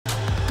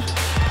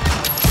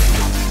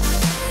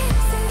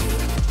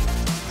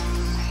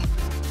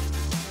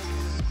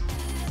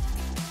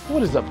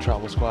What is up,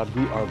 Travel Squad?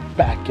 We are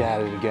back at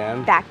it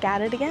again. Back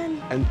at it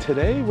again. And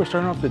today we're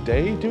starting off the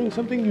day doing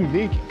something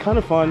unique, kind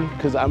of fun,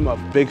 because I'm a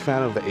big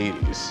fan of the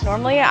 80s.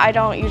 Normally I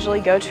don't usually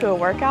go to a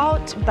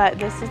workout, but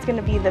this is going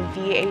to be the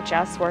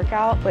VHS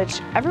workout, which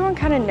everyone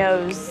kind of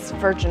knows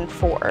Virgin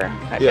for,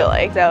 I feel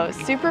like. So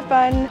super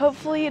fun.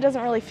 Hopefully it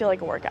doesn't really feel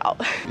like a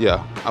workout.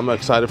 Yeah, I'm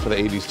excited for the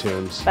 80s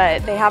tunes.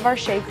 But they have our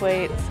shake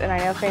weights, and I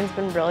know Fane's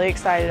been really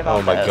excited about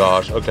Oh my this.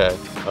 gosh, okay.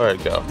 All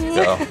right, go.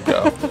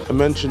 I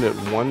mentioned it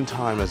one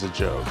time as a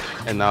joke,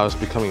 and now it's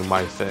becoming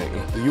my thing.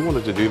 You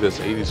wanted to do this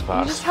 80s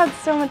class. You just had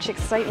so much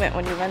excitement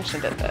when you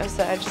mentioned it though,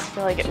 so I just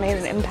feel like it made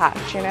an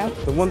impact, you know?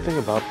 The one thing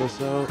about this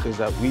though is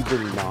that we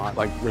did not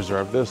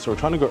reserve this, so we're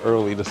trying to go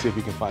early to see if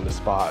we can find a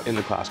spot in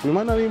the class. We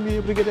might not even be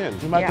able to get in.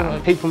 We might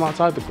get hate from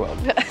outside the club.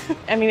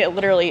 I mean, it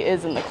literally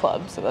is in the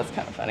club, so that's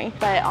kind of funny.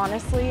 But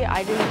honestly,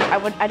 I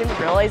didn't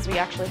realize we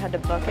actually had to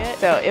book it,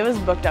 so it was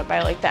booked up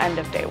by like the end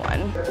of day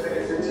one.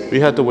 We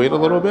had to wait a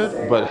little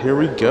bit, but here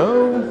we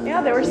go.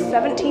 Yeah, there were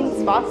 17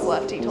 spots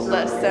left, he told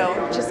us, so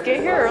just get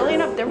here early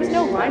enough. There was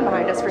no line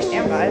behind us for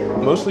standby.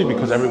 Mostly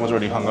because everyone's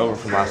already hungover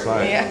from last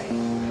night. Yeah,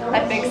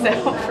 I think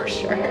so, for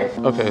sure.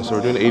 Okay, so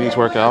we're doing the 80s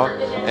workout,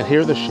 and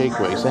here are the shake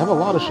weights. They have a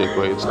lot of shake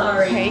weights.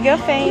 Here you go,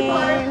 Fane.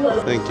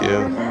 Thank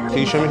you. Can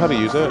you show me how to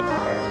use it?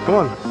 Come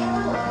on.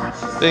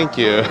 Thank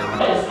you.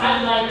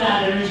 I like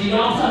that energy. You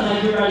all sound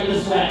like you're ready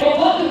to sweat. Well,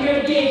 welcome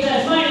here to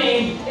VHS. My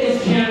name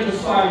is Canada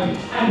Spartan.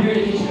 I'm here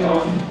to get you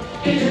going.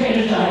 Get your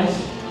energized.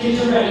 Get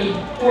you ready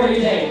for your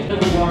day.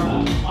 Little warm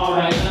up. All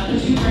right, nothing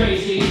too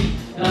crazy,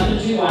 nothing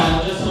too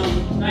wild. Just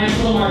some nice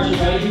little marches.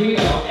 Ready? Here we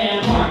go.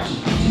 And march. 2,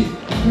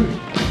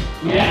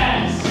 3.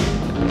 Yes.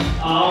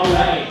 All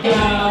right. Yes.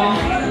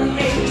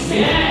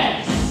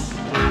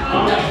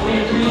 All right. We're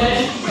going to breathe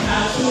in.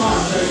 Out some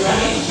arms. Are you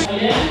ready?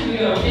 Again. We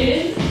go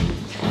in.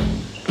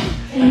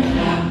 And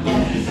out.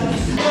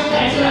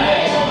 That's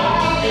right.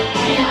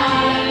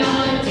 And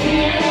on.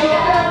 Here we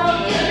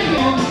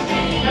go.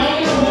 Now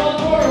we go roll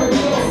forward. We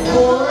go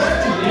forward.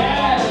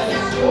 Yes.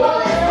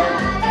 Forward.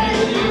 And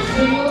we do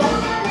singles.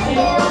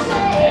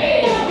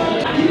 Hey.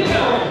 Keep it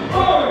going.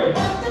 Forward.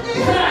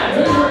 Side.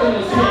 Really working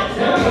those hips.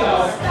 There we go.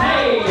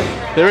 Hey.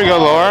 There we go,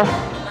 Laura.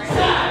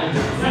 Side.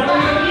 Now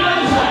we're going to the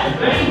other side.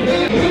 Ready?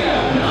 Here we go.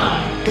 Come on.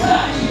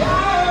 Touch.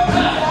 Touch.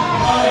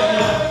 All right,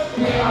 now.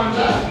 Bring your arms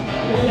up.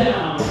 Pull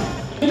down.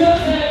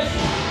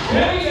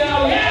 There we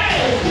go,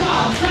 yes! Come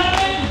on, 7,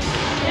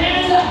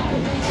 and up,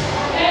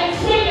 and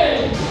swing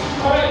it!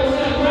 All right, we're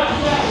gonna cross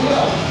that. We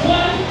go,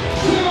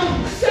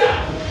 1, 2,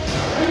 stop!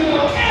 There we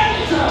go,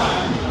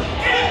 anytime!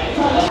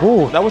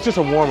 Ooh, that was just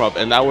a warm up,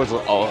 and that was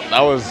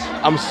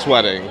I'm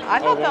sweating. I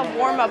thought that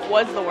warm-up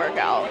was the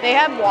workout. They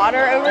have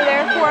water over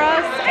there for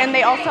us, and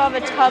they also have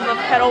a tub of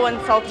Kettle One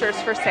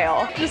seltzers for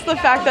sale. Just the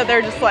fact that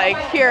they're just like,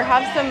 here,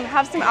 have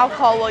some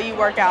alcohol while you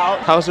work out.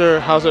 How's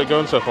it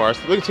going so far?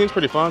 It seems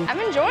pretty fun.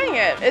 I'm enjoying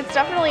it. It's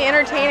definitely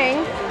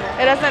entertaining.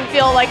 It doesn't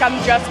feel like I'm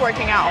just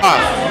working out.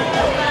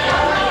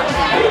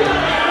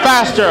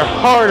 Faster,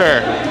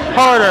 harder,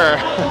 harder.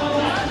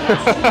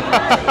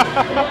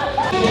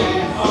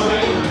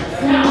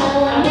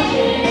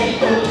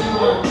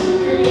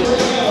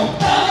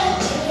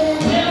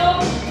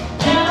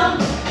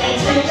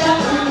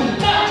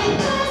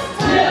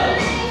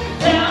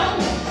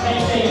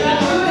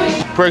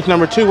 Break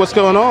number 2, what's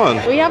going on?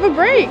 We have a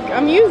break.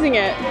 I'm using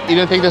it. You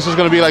didn't think this was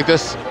going to be like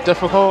this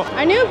difficult?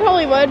 I knew it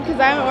probably would because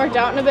I haven't worked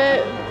out in a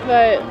bit,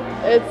 but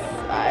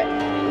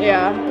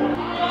yeah.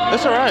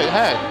 It's all right,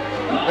 hey.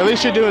 At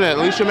least you're doing it. At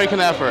least you're making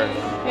an effort.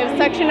 We have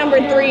section number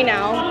 3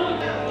 now.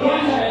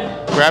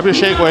 Grab your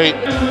shake weight.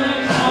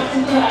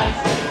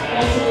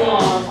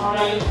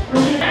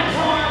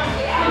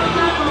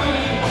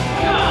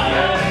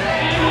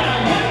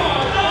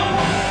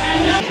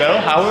 So,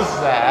 how was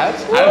that?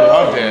 I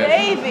loved it.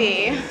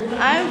 Baby,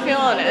 I'm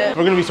feeling it.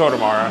 We're gonna be sore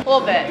tomorrow. A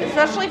little bit,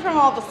 especially from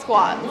all the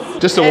squats.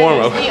 Just a warm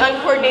up. The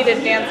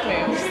uncoordinated dance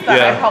moves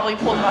that I probably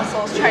pulled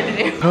muscles trying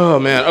to do. Oh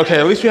man, okay,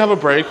 at least we have a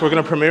break. We're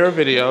gonna premiere a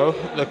video,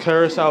 the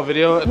carousel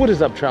video. What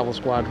is up, Travel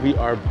Squad? We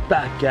are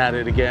back at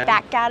it again.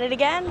 Back at it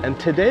again? And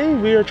today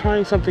we are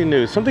trying something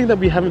new, something that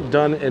we haven't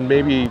done in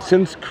maybe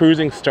since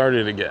cruising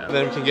started again. And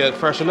then we can get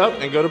freshened up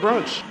and go to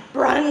brunch.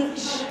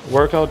 Brunch.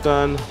 Workout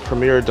done,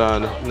 premiere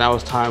done. Now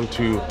it's time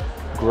to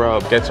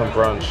grub, get some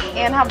brunch.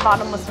 And have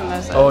bottomless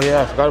mimosas. Oh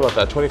yeah, I forgot about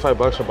that. 25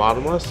 bucks for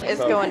bottomless.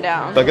 It's going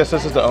down. I guess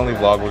this is the only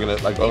vlog we're gonna,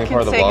 only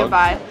part of the vlog. Say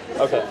goodbye.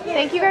 Okay.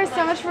 Thank you guys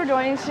so much for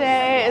joining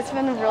today. It's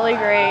been really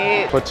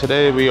great. But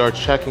today we are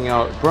checking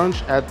out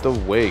brunch at the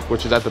wake,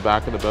 which is at the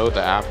back of the boat,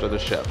 the aft of the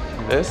ship.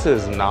 This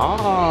is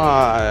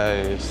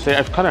nice.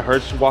 I've kind of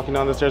heard walking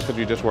down the stairs because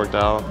you just worked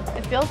out.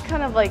 It feels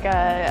kind of like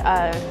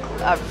a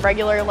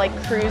regular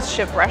cruise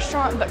ship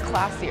restaurant, but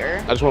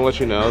classier. I just want to let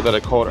you know that I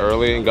called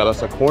early and got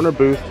us a corner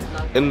booth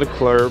in the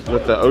club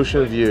with the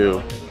ocean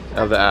view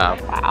of the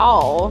app.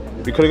 Wow.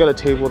 We could have got a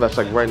table that's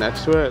like right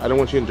next to it. I don't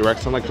want you in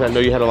direct sunlight because I know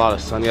you had a lot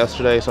of sun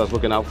yesterday, so I was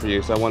looking out for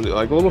you. So I wanted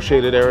like a little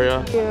shaded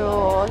area.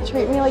 Ew,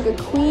 treat me like a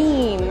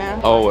queen.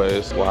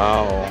 Always.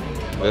 Wow.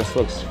 This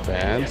looks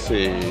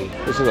fancy.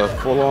 This is a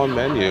full-on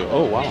menu.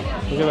 Oh wow,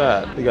 look at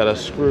that. You gotta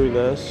screw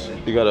this.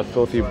 You got a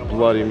filthy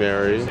Bloody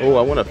Mary. Oh,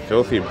 I want a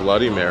filthy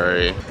Bloody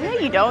Mary. No,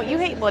 you don't. You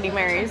hate Bloody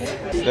Marys.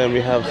 Then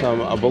we have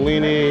a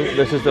Bellini.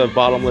 This is the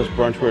bottomless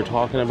brunch we were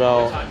talking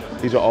about.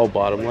 These are all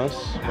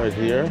bottomless right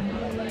here.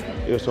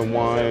 You have some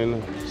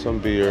wine, some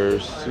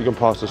beers. You can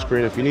pause the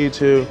screen if you need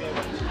to.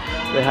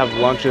 They have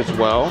lunch as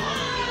well,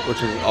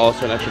 which is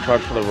also an extra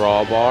charge for the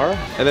raw bar.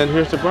 And then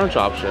here's the brunch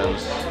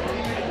options.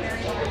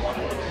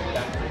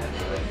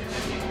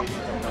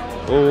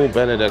 Oh,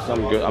 Benedict,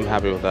 I'm good. I'm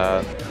happy with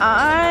that.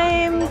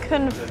 I'm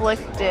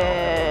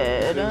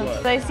conflicted.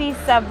 I see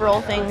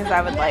several things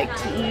I would like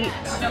to eat.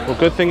 Well,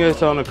 good thing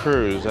it's on a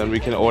cruise and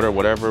we can order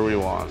whatever we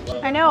want.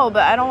 I know,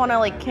 but I don't want to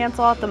like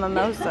cancel out the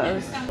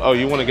mimosas. Oh,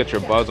 you want to get your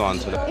buzz on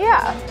today?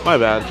 Yeah. My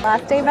bad.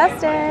 Last day, best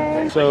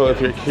day. So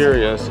if you're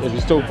curious, if you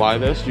still buy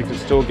this, you can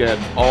still get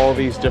all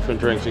these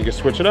different drinks. You can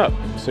switch it up.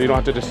 So you don't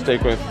have to just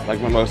stick with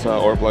like mimosa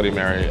or Bloody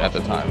Mary at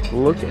the time.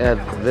 Look at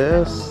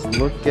this.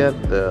 Look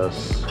at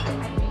this.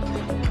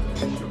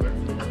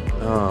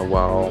 Oh,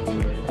 wow.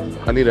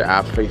 I need an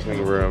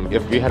aft-facing room.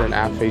 If we had an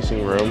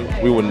aft-facing room,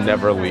 we would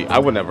never leave. I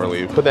would never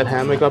leave. Put that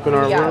hammock up in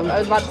our room. Yeah, I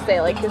was about to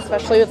say, like,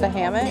 especially with the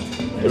hammock.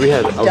 If we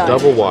had a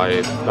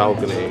double-wide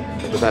balcony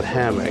with that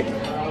hammock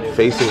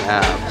facing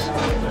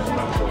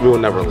aft, we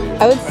would never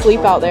leave. I would sleep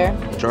out there.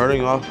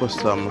 Starting off with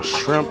some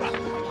shrimp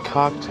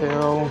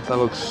cocktail. That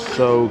looks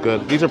so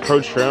good. These are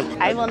poached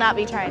shrimp. I will not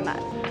be trying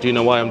that. Do you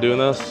know why I'm doing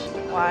this?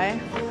 Why?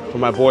 For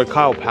my boy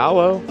Kyle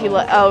Paolo.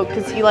 Oh,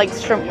 because he likes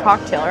shrimp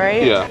cocktail,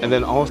 right? Yeah, and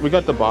then also we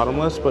got the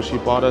bottomless, but she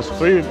bought us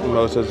 3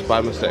 mimosas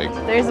by mistake.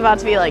 There's about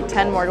to be like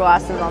 10 more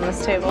glasses on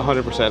this table.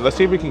 100%. Let's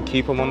see if we can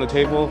keep them on the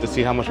table to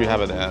see how much we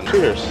have at the end.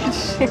 Cheers.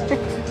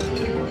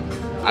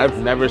 I've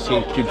never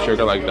seen cube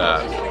sugar like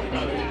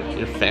that.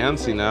 You're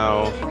fancy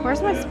now.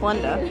 Where's my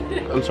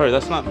Splenda? I'm sorry,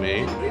 that's not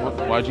me.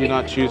 Why'd you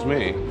not choose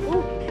me?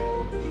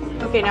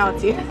 Okay, now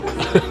it's you.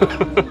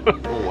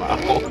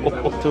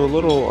 Wow. So a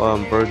little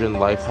Virgin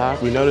life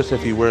hack. We noticed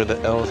if you wear the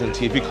L's and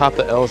T's, if you cop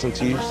the L's and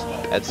T's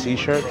at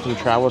C-Shirt from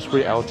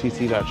TravelSpree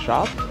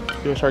LTC.shop,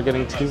 you'll start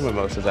getting 2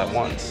 mimosas at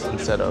once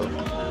instead of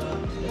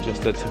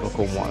just the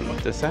typical one.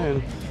 Just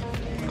saying,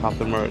 cop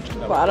the merch.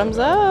 Bottoms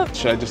up.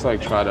 Should I just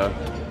like try to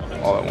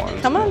all at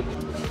once? Come on.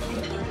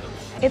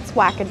 It's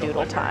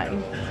whack-a-doodle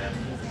time.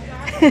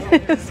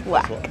 It's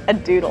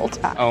whack-a-doodle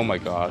time. Oh my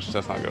gosh,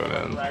 that's not going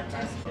in.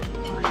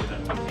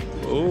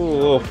 Ooh, a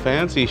little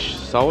fancy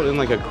salt in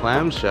like a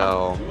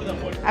clamshell.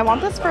 I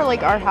want this for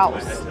like our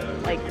house.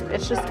 Like,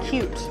 it's just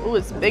cute. Ooh,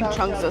 it's big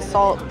chunks of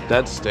salt.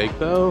 That steak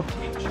though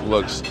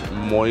looks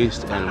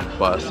moist and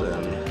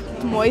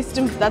bussin'. Moist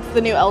and, that's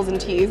the new L's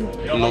and T's.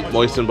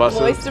 Moist and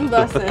bussin'? Moist and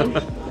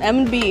bussin'.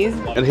 M&B's.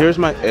 And here's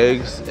my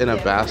eggs in a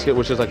basket,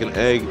 which is like an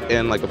egg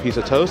and like a piece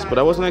of toast, but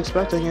I wasn't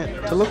expecting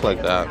it to look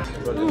like that.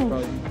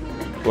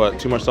 What,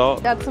 too much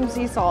salt? That's some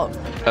sea salt.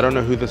 I don't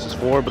know who this is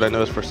for, but I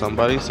know it's for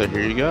somebody, so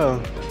here you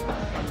go.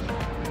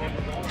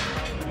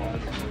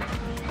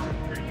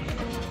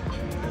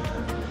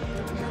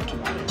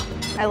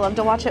 I love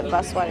to watch it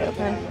bust wide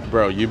open.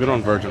 Bro, you've been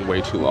on Virgin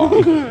way too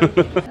long.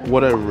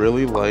 What I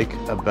really like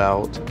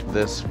about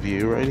this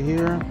view right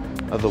here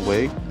of the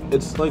wake,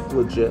 it's like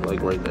legit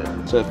like right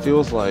there. So it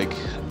feels like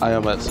I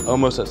am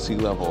almost at sea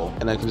level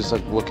and I can just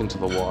like look into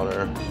the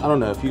water. I don't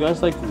know, if you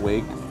guys like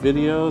wake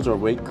videos or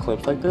wake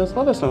clips like this,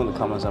 let us know in the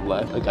comments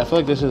below. Like, I feel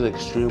like this is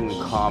extremely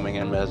calming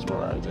and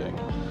mesmerizing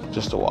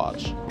just to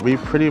watch. We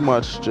pretty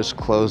much just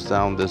closed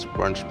down this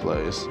brunch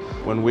place.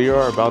 When we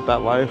are about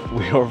that life,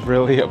 we are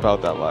really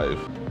about that life.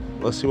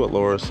 Let's see what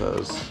Laura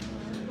says.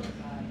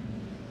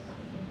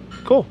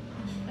 Cool.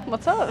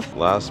 What's up?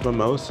 Last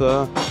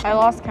mimosa. I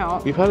lost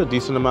count. We've had a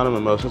decent amount of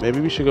mimosas. Maybe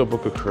we should go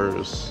book a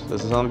cruise.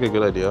 Does it sound like a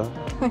good idea?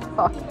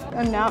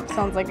 A nap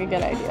sounds like a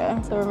good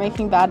idea. So we're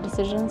making bad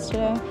decisions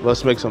today?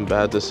 Let's make some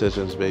bad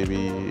decisions,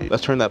 baby.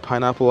 Let's turn that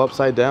pineapple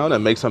upside down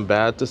and make some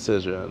bad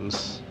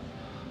decisions.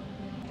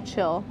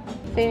 Chill.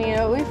 Fanny, you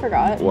know what we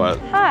forgot? What?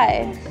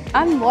 Hi,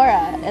 I'm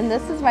Laura, and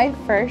this is my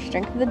first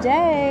drink of the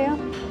day.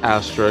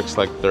 Asterisk,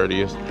 like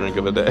 30th drink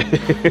of the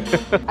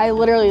day. I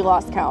literally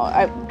lost count.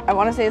 I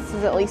want to say this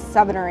is at least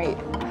 7 or 8.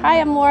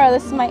 Hi, I'm Laura.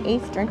 This is my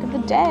 8th drink of the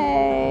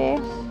day.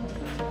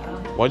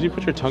 Why'd you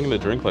put your tongue in the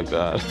drink like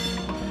that?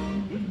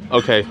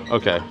 Okay,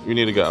 we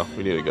need to go.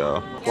 We need to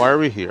go. Why are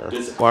we here?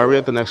 Why are we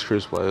at the next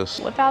cruise place?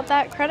 Whip out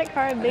that credit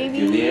card,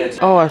 baby.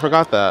 Oh, I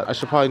forgot that. I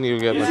should probably need to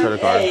get my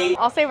credit card.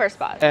 I'll save our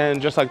spot.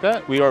 And just like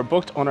that, we are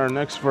booked on our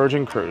next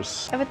Virgin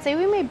cruise. I would say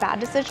we made bad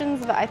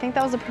decisions, but I think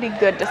that was a pretty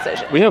good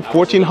decision. We have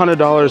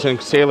 $1,400 in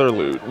sailor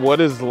loot. What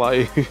is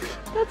life?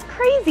 That's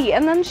crazy.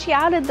 And then she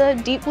added the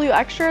deep blue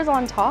extras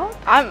on top.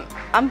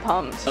 I'm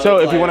pumped. So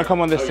if you want to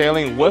come on this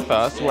sailing with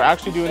us, we're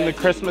actually doing the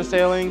Christmas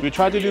sailing. We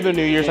tried to do the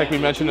New Year's like we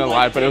mentioned in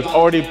live, but it was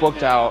already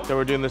booked out. So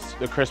we're doing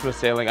the Christmas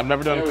sailing. I've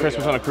never done done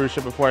Christmas on a cruise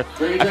ship before.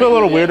 I feel a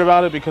little weird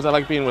about it because I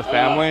like being with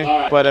family,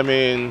 but I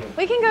mean...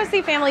 We can go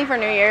see family for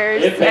New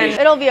Year's and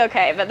it'll be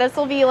okay, but this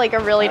will be like a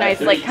really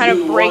nice like kind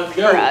of break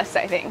for us,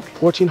 I think.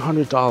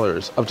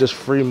 $1,400 of just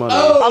free money.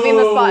 I'll be in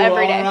the spot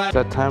every day. It's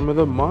that time of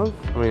the month.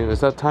 I mean,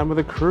 it's that time of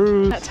the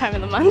cruise. That time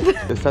of the month.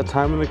 It's that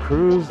time of the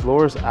cruise.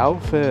 Laura's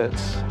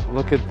outfits.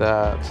 Look at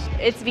that.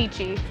 It's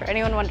Vici, for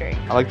anyone wondering.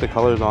 I like the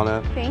colors on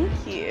it. Thank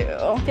you.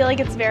 I feel like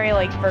it's very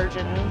like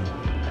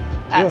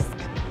Virgin-esque.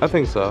 Yeah, I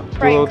think so.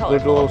 Bright and do a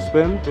little colorful.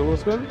 spin. Do a little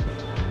spin.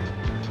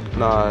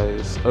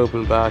 Nice.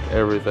 Open back,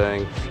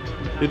 everything.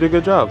 You did a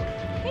good job.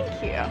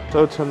 Thank you.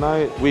 So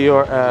tonight we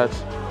are at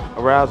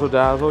Razzle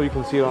Dazzle. You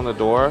can see it on the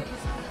door.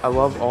 I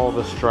love all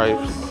the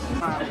stripes.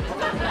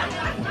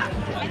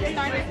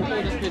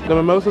 The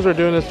mimosas are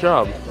doing this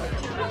job.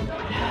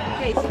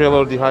 Feel a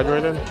little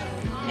dehydrated?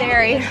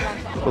 Very.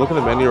 But look at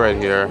the menu right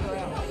here.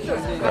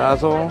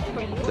 Razzle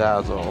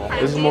Dazzle.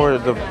 This is more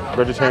the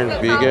vegetarian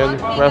vegan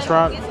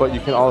restaurant, but you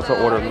can also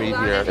order meat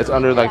here. It's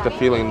under like the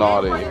Feeling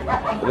Naughty.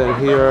 And then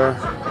here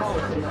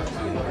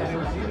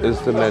is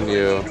the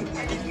menu.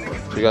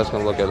 So you guys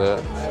can look at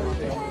it.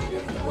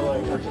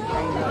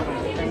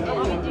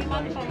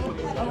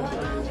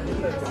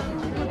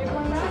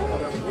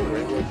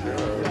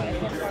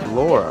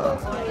 Laura,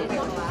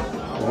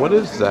 what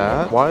is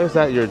that? Why is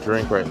that your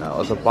drink right now?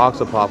 It's a box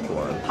of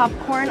popcorn.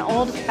 Popcorn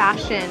old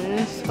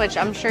fashioned, which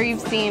I'm sure you've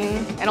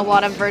seen in a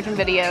lot of Virgin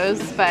videos,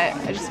 but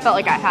I just felt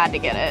like I had to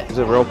get it. Is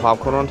it real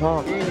popcorn on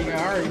top? I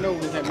already know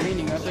what that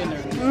meaning that's in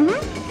there.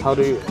 Mm-hmm. How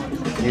do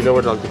you know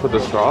where to put the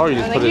straw, or you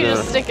just I put think it you in?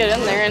 just stick it in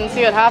there and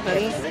see what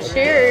happens.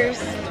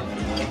 Cheers.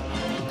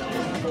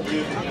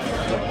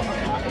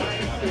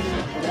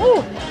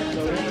 Ooh.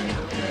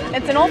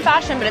 It's an old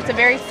fashioned, but it's a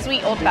very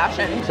sweet old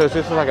fashioned. So it's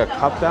just like a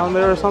cup down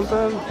there or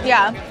something?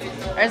 Yeah.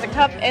 There's a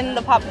cup in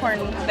the popcorn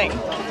thing.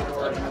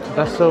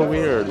 That's so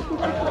weird. So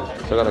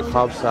I got a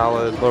Cobb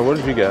salad. Laura, what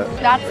did you get?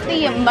 That's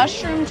the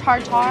mushroom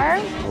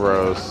tartare,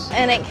 Gross.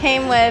 and it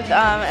came with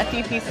a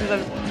few pieces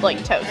of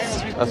like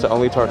toast. That's the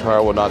only tartare I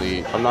will not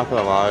eat. I'm not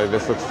gonna lie,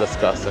 this looks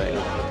disgusting.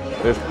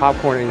 There's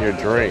popcorn in your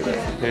drink.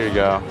 Here you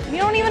go. You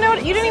don't even know,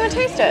 you didn't even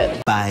taste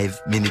it.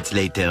 5 minutes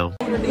later.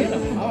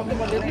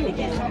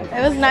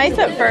 It was nice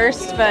at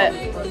first, but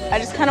I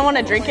just kind of want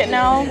to drink it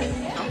now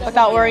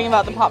without worrying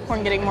about the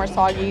popcorn getting more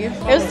soggy.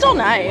 It was still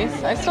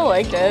nice. I still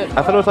liked it.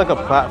 I thought it was like a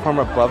platform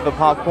above the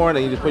popcorn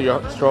and you just put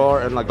your straw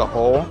in like a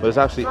hole, but it's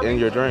actually in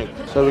your drink.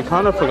 So we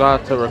kind of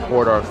forgot to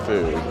record our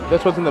food.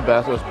 This wasn't the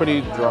best. It was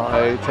pretty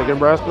dry chicken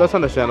breast, but that's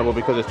understandable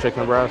because it's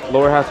chicken breast.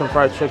 Laura had some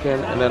fried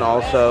chicken and then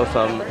also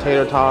some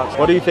tater tots.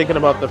 What are you thinking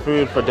about the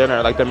food for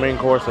dinner, like the main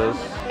courses?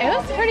 It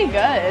was pretty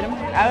good.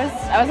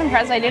 I was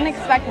impressed. I didn't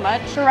expect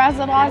much for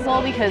Razzle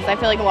Dazzle because I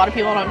feel like a lot of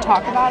people don't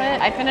talk about it.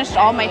 I finished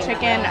all my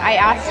chicken. I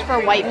asked for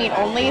white meat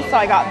only, so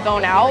I got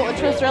bone out, which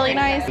was really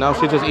nice. Now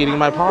she's just eating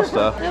my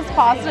pasta. This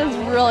pasta is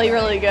really,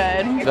 really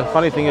good. The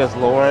funny thing is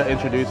Laura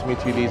introduced me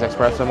to these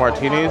espresso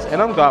martinis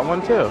and I've got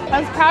one too.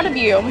 I was proud of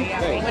you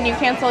when you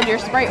canceled your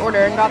Sprite order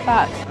and got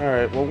that. All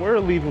right, well, we're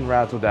leaving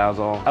Razzle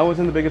Dazzle. I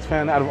wasn't the biggest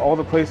fan out of all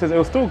the places. It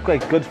was still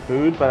like good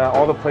food, but out of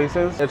all the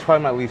places, it's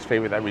probably my least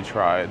favorite that we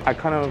tried. I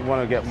kind of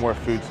want to get more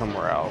food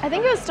somewhere else. I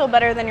think it was still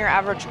better than your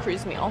average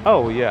cruise meal.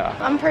 Oh, yeah.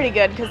 I'm pretty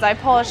good because I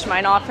polished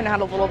mine off and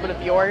had a little bit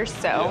of yours,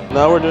 so.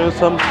 Now we're doing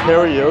some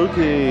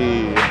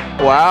karaoke.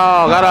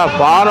 Wow, got a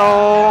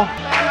bottle.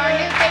 Our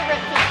new favorite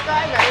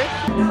subscribers.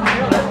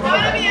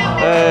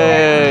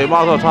 Hey,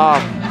 Mazel Tov.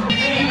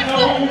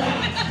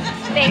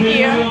 Thank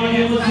you.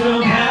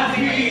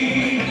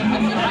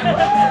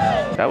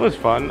 That was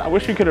fun. I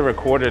wish we could have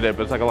recorded it,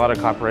 but it's like a lot of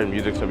copyrighted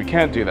music, so we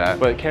can't do that.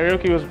 But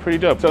karaoke was pretty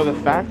dope. So the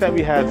fact that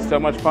we had so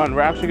much fun,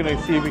 we're actually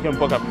gonna see if we can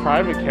book a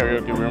private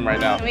karaoke room right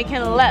now. We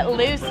can let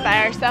loose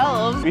by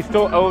ourselves. We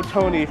still owe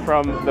Tony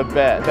from the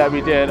bet that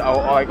we did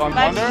like on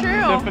That's Thunder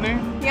true.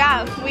 Symphony.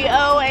 Yeah, we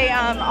owe a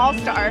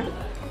all-star.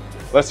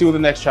 Let's see what the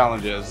next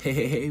challenge is.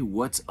 Hey,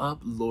 what's up,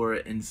 Laura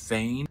and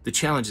Fain? The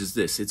challenge is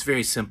this. It's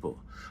very simple.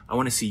 I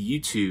want to see you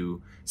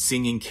two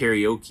singing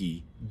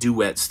karaoke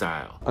duet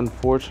style.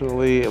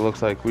 Unfortunately, it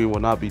looks like we will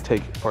not be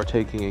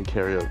partaking in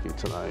karaoke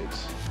tonight.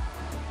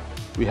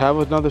 We have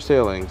another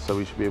sailing, so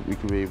we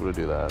can be able to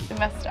do that. We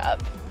messed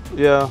up.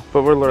 Yeah,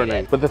 but we're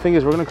learning. But the thing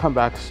is, we're gonna come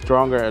back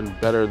stronger and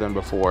better than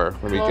before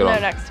when we We'll get know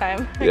on. next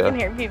time. I Yeah. can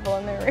hear people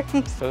in their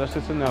rooms. So that's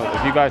just a note.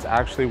 If you guys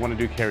actually want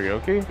to do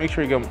karaoke, make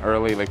sure you go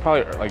early, like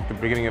probably like the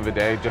beginning of the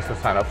day, just to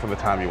sign up for the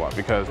time you want.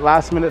 Because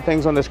last minute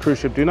things on this cruise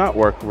ship do not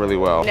work really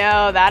well.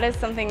 No, that is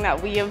something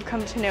that we have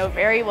come to know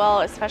very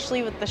well,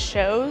 especially with the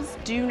shows.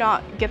 Do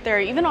not get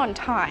there even on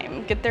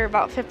time. Get there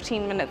about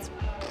 15 minutes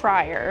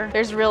prior,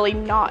 there's really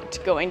not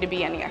going to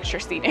be any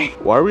extra seating.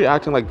 Why are we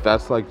acting like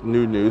that's like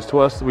new news to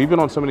us? We've been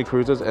on so many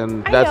cruises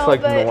and that's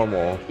like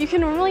normal. You can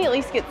normally at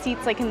least get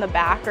seats like in the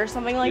back or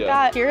something like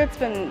that. Here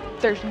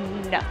there's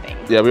nothing.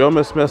 Yeah, we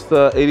almost missed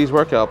the 80s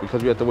workout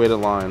because we had to wait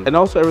in line. And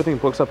also everything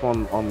books up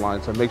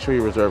online, so make sure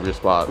you reserve your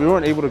spot. We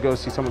weren't able to go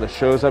see some of the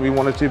shows that we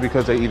wanted to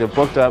because they either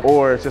booked up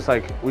or it's just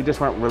like, we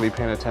just weren't really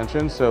paying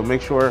attention. So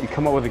make sure you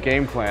come up with a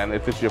game plan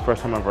if it's your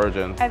first time on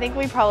Virgin. I think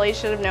we probably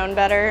should have known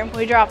better.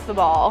 We dropped the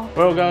ball.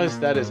 Well guys,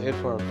 that is it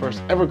for our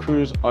first ever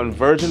cruise on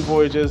Virgin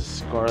Voyages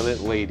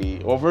Scarlet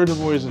Lady, or Virgin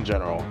Voyages in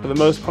general. For the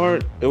most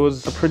part, it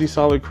was a pretty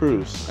solid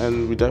cruise,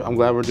 and I'm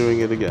glad we're doing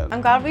it again.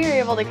 I'm glad we were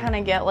able to kind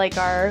of get like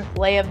our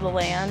lay of the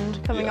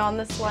land coming on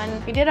this one.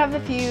 We did have a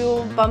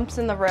few bumps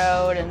in the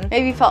road and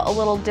maybe felt a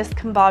little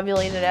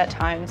discombobulated at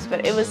times,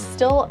 but it was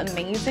still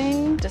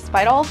amazing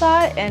despite all of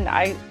that, and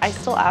I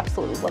still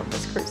absolutely love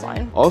this cruise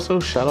line.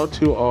 Also, shout out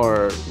to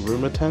our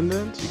room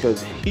attendant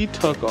because he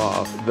took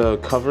off the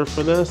cover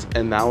for this,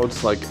 and now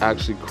it's like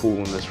actually cool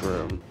in this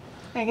room.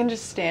 I can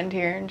just stand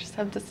here and just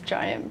have this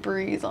giant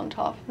breeze on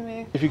top of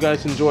me. If you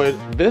guys enjoyed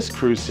this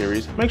cruise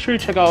series, make sure you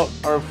check out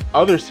our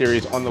other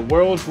series on the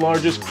world's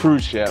largest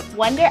cruise ship.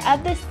 Wonder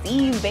of the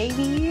Seas,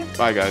 baby.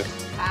 Bye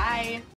guys. Bye.